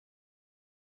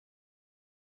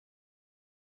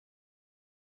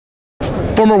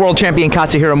Former world champion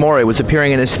Katsuhiro Mori was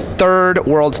appearing in his third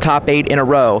World's Top 8 in a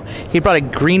row. He brought a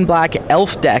green-black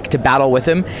elf deck to battle with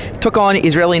him. He took on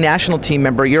Israeli national team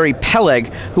member Uri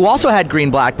Peleg, who also had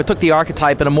green-black but took the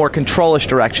archetype in a more controlish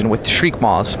direction with Shriek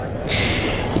Maws.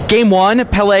 Game 1,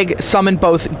 Peleg summoned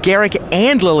both Garrick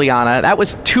and Liliana. That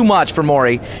was too much for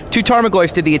Mori. 2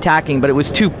 Tarmogoyfs did the attacking, but it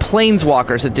was 2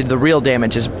 Planeswalkers that did the real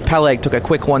damage as Peleg took a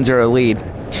quick 1-0 lead.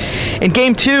 In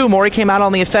Game 2, Mori came out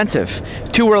on the offensive.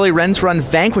 2 early Ren's Run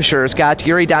Vanquishers got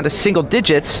Uri down to single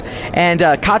digits, and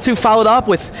Katsu followed up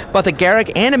with both a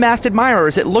Garrick and a Masked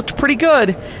Admirers. It looked pretty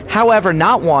good. However,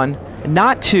 not 1,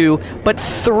 not 2, but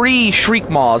 3 Shriek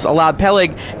Maws allowed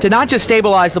Peleg to not just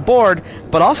stabilize the board,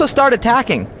 but also start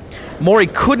attacking. Mori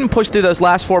couldn't push through those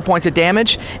last 4 points of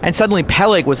damage, and suddenly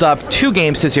Peleg was up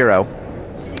 2-0.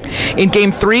 In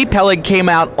Game 3, Peleg came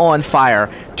out on fire.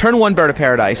 Turn 1, Bird of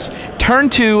Paradise. Turn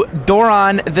 2,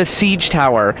 Doran the Siege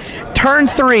Tower. Turn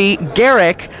 3,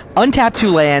 Garrick, untap 2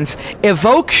 lands,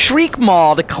 evoke Shriek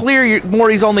Maw to clear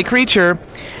Mori's only creature.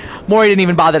 Mori didn't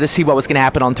even bother to see what was going to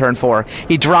happen on turn 4.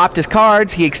 He dropped his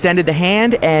cards, he extended the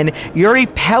hand, and Uri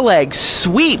Peleg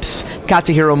sweeps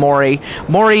Katsuhiro Mori.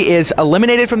 Mori is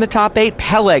eliminated from the top 8.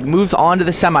 Peleg moves on to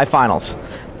the semifinals.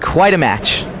 Quite a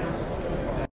match.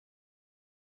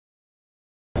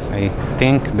 I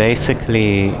think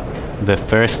basically the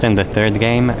first and the third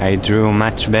game I drew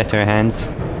much better hands,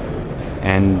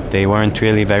 and they weren't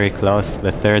really very close.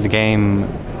 The third game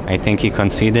I think he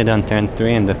conceded on turn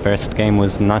 3, and the first game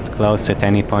was not close at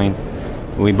any point.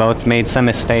 We both made some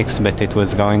mistakes, but it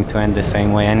was going to end the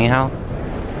same way anyhow.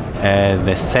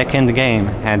 The second game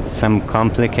had some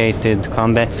complicated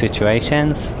combat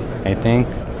situations, I think,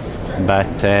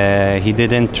 but he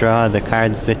didn't draw the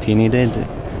cards that he needed,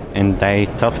 and I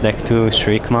top deck 2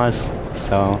 Shriek Maws,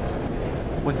 so...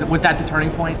 Was that the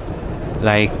turning point?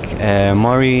 Like,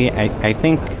 Mori, I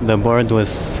think the board was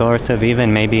sort of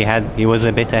even, maybe he was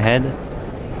a bit ahead,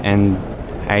 and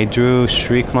I drew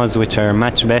Shriek Maws, which are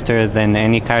much better than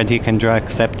any card he can draw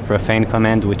except Profane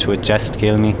Command, which would just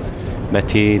kill me,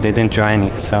 but he didn't draw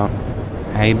any, so...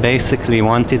 I basically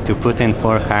wanted to put in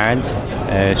 4 cards,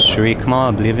 Shriek Maw,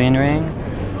 Oblivion Ring,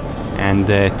 and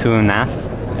 2 Nath.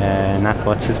 Nath,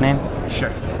 what's his name? Sure.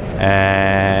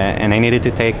 And I needed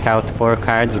to take out 4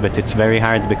 cards, but it's very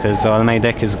hard because all my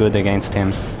deck is good against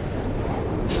him.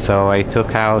 So I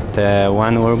took out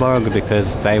 1 Urborg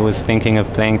because I was thinking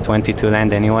of playing 22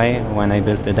 land anyway when I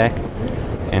built the deck.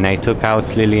 And I took out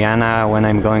Liliana when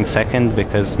I'm going second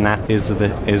because Nath is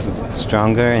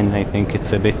stronger and I think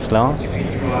it's a bit slow.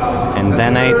 And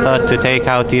then I thought to take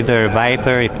out either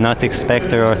Viper, Hypnotic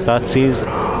Spectre, or Thoughtseize.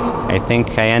 I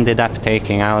think I ended up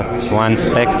taking out 1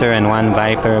 Spectre and 1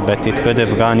 Viper, but it could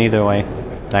have gone either way.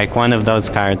 Like, one of those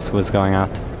cards was going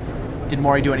out. Did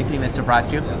Mori do anything that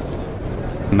surprised you?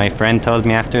 My friend told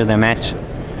me after the match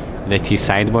that he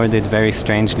sideboarded very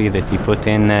strangely, that he put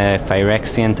in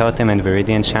Phyrexian Totem and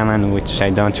Viridian Shaman, which I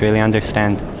don't really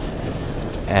understand.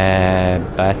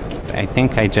 But I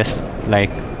think I just,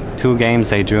 like, 2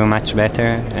 games I drew much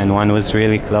better, and 1 was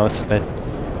really close, but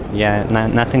yeah,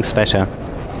 nothing special.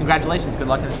 Congratulations, good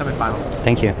luck in the semifinals.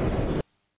 Thank you.